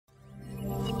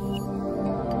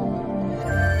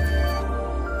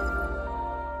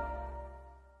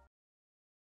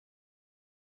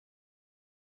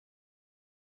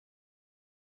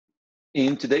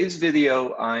In today's video,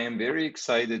 I am very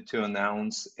excited to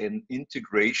announce an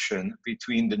integration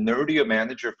between the Nerdio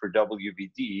Manager for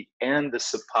WVD and the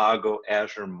Sepago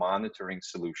Azure Monitoring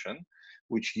Solution,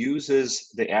 which uses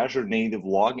the Azure native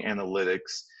log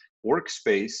analytics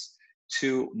workspace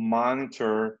to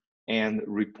monitor and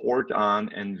report on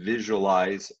and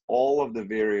visualize all of the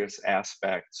various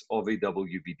aspects of a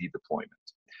WVD deployment.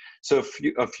 So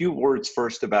a few words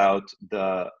first about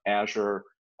the Azure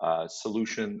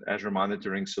Azure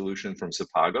monitoring solution from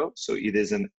Sepago. So it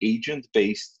is an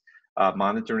agent-based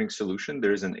monitoring solution.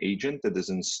 There's an agent that is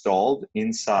installed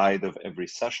inside of every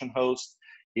session host.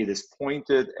 It is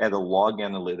pointed at a log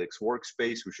analytics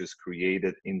workspace, which is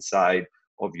created inside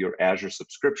of your Azure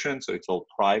subscription. So it's all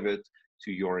private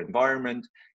to your environment.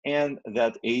 And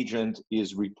that agent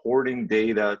is reporting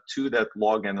data to that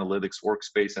log analytics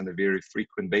workspace on a very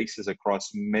frequent basis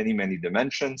across many, many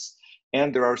dimensions.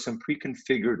 And there are some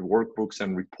pre-configured workbooks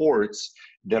and reports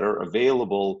that are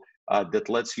available that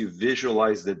lets you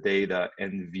visualize the data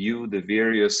and view the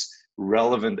various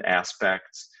relevant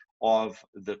aspects of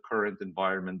the current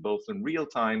environment, both in real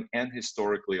time and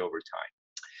historically over time.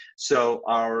 So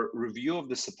our review of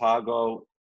the Sepago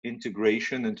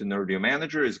integration into Nerdio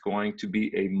Manager is going to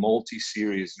be a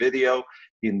multi-series video.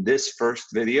 In this first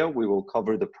video, we will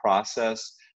cover the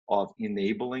process of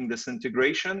enabling this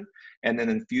integration. And then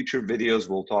in future videos,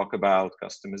 we'll talk about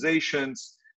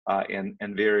customizations and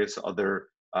various other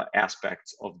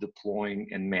aspects of deploying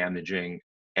and managing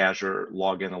Azure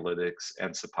Log Analytics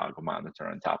and Sepago Monitor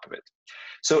on top of it.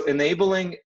 So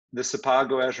enabling the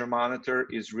Sepago Azure Monitor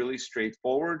is really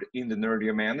straightforward. In the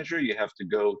Nerdio Manager, you have to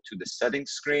go to the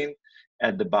settings screen.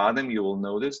 At the bottom, you will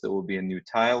notice there will be a new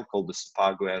tile called the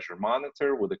Sepago Azure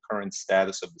Monitor with the current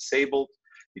status of disabled.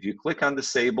 If you click on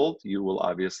disabled, you will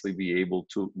obviously be able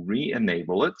to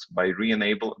re-enable it. By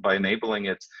enabling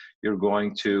it, you're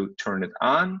going to turn it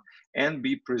on and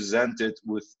be presented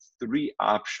with three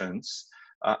options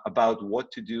about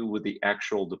what to do with the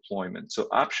actual deployment. So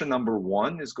option number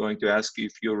one is going to ask you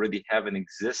if you already have an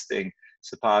existing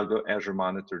Sepago Azure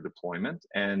Monitor deployment.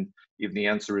 And if the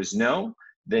answer is no,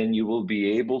 then you will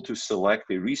be able to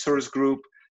select a resource group,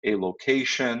 a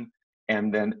location,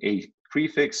 and then a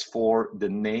prefix for the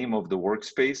name of the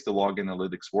workspace, the log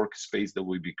analytics workspace that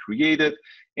will be created,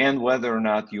 and whether or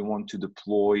not you want to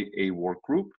deploy a work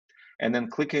group. And then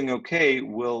clicking OK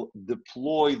will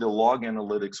deploy the log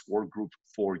analytics workgroup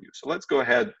for you. So let's go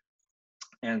ahead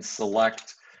and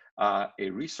select a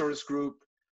resource group.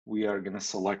 We are going to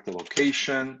select the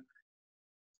location.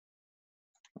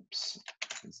 Oops,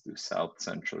 let's do South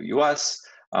Central US.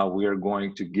 We are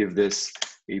going to give this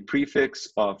a prefix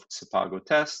of Sepago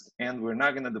test, and we're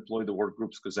not going to deploy the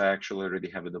workgroups because I actually already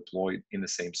have it deployed in the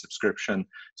same subscription.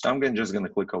 So I'm just going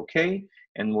to click OK.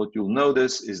 And what you'll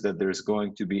notice is that there's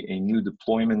going to be a new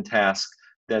deployment task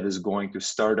that is going to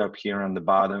start up here on the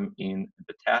bottom in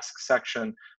the task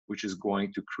section, which is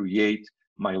going to create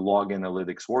my log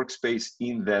analytics workspace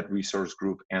in that resource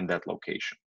group and that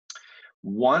location.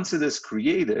 Once it is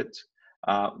created,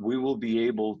 we will be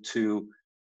able to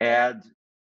add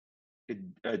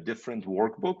different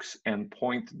workbooks and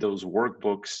point those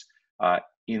workbooks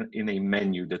in a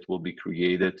menu that will be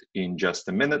created in just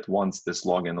a minute once this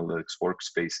log analytics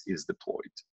workspace is deployed.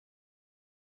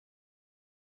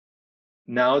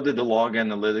 Now that the log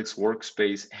analytics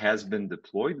workspace has been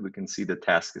deployed, we can see the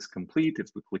task is complete.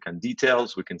 If we click on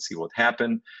details, we can see what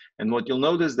happened. And what you'll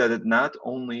notice that it not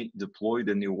only deployed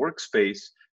a new workspace,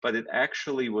 but it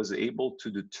actually was able to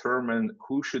determine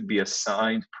who should be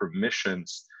assigned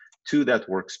permissions to that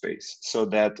workspace, so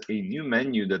that a new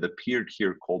menu that appeared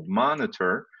here called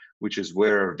Monitor, which is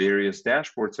where our various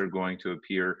dashboards are going to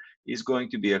appear, is going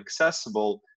to be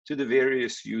accessible to the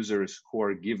various users who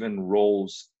are given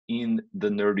roles in the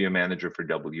Nerdio Manager for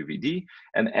WVD.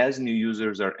 And as new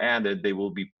users are added, they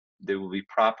will be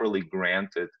properly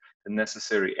granted the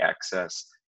necessary access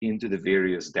into the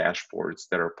various dashboards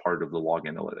that are part of the log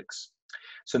analytics.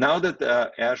 So now that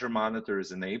the Azure Monitor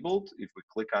is enabled, if we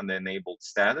click on the enabled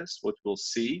status, what we'll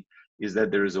see is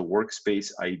that there is a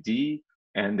workspace ID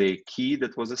and a key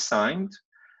that was assigned.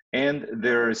 And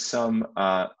there are some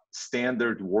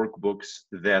standard workbooks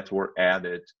that were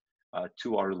added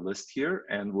to our list here.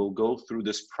 And we'll go through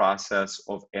this process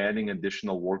of adding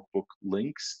additional workbook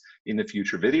links in the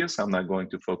future videos. I'm not going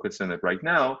to focus on it right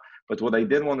now. But what I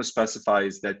did want to specify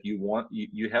is that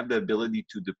you have the ability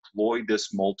to deploy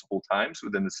this multiple times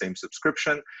within the same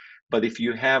subscription. But if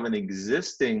you have an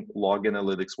existing log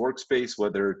analytics workspace,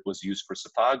 whether it was used for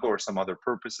Sepago or some other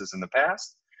purposes in the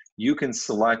past, you can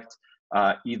select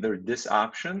either this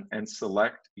option and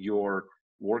select your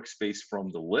workspace from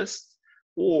the list,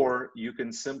 or you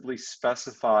can simply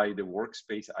specify the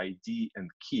workspace ID and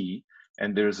key,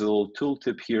 and there's a little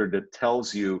tooltip here that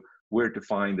tells you where to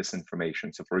find this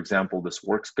information. So for example, this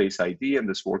workspace ID and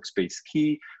this workspace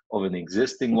key of an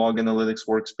existing Log Analytics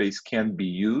workspace can be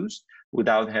used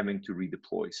without having to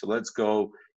redeploy. So let's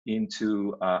go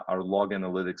into our Log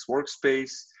Analytics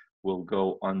workspace. We'll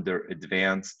go under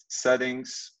Advanced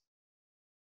Settings.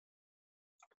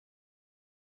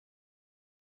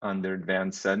 Under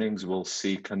Advanced Settings, we'll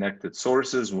see Connected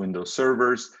Sources, Windows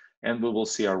Servers, and we will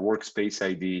see our workspace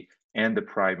ID and the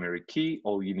primary key.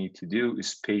 All you need to do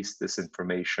is paste this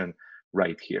information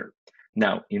right here.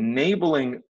 Now,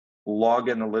 enabling Log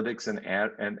Analytics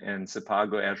and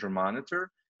Sepago Azure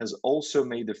Monitor has also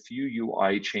made a few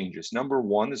UI changes. Number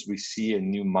one is we see a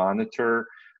new monitor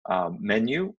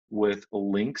menu with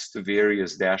links to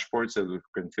various dashboards that we've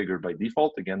configured by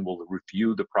default. Again, we'll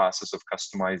review the process of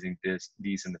customizing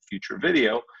these in the future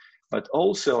video, but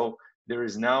also there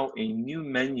is now a new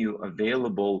menu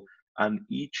available on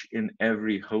each and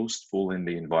every host pool in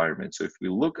the environment. So if we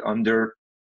look under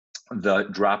the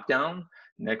drop-down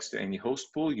next to any host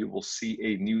pool, you will see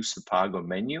a new Sepago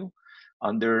menu.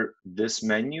 Under this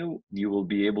menu, you will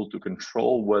be able to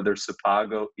control whether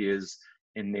Sepago is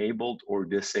enabled or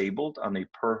disabled on a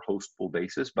per host pool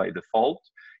basis. By default,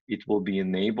 it will be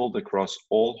enabled across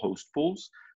all host pools,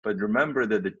 but remember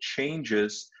that the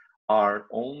changes are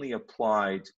only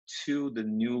applied to the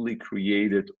newly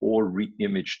created or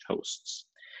re-imaged hosts.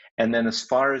 And then as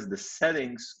far as the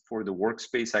settings for the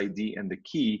workspace ID and the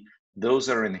key, those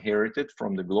are inherited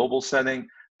from the global setting.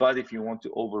 But if you want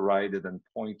to override it and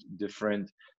point different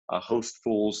host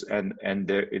pools and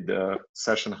the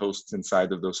session hosts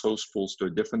inside of those host pools to a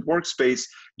different workspace,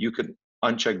 you can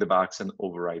uncheck the box and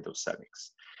override those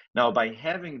settings. Now, by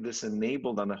having this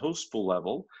enabled on the host pool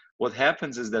level, what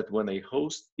happens is that when a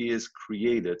host is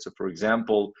created, so for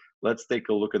example, let's take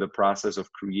a look at the process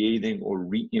of creating or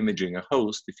re-imaging a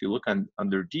host. If you look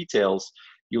under details,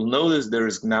 you'll notice there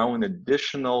is now an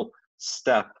additional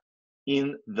step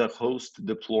in the host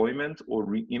deployment or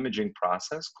re-imaging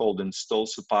process called Install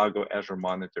Sepago Azure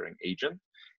Monitoring Agent.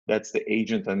 That's the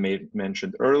agent I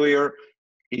mentioned earlier.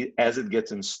 As it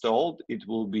gets installed, it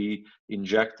will be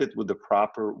injected with the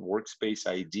proper workspace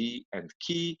ID and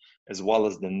key, as well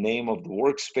as the name of the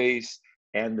workspace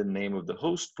and the name of the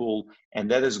host pool.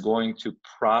 And that is going to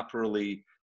properly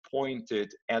point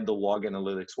it at the Log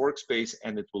Analytics workspace,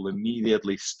 and it will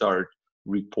immediately start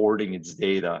reporting its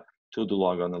data to the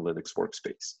Log Analytics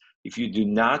workspace. If you do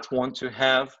not want to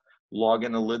have Log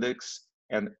Analytics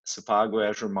and Sepago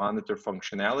Azure Monitor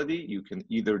functionality, you can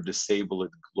either disable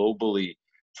it globally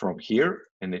from here,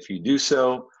 and if you do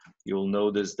so, you'll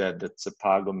notice that the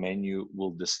Sepago menu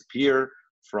will disappear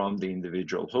from the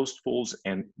individual host pools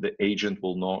and the agent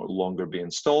will no longer be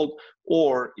installed.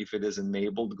 Or if it is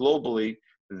enabled globally,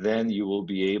 then you will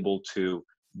be able to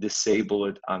disable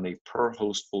it on a per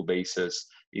host pool basis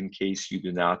in case you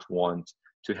do not want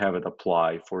to have it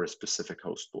apply for a specific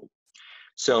host pool.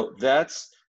 So that's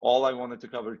all I wanted to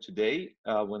cover today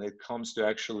when it comes to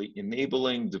actually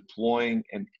enabling, deploying,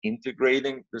 and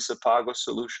integrating the Sepago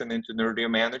solution into Nerdio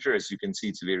Manager. As you can see,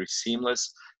 it's a very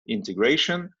seamless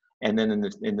integration. And then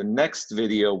in the next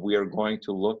video, we are going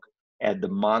to look at the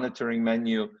monitoring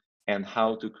menu and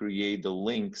how to create the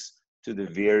links to the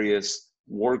various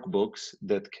workbooks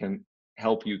that can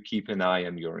help you keep an eye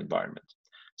on your environment.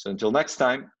 So until next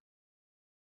time,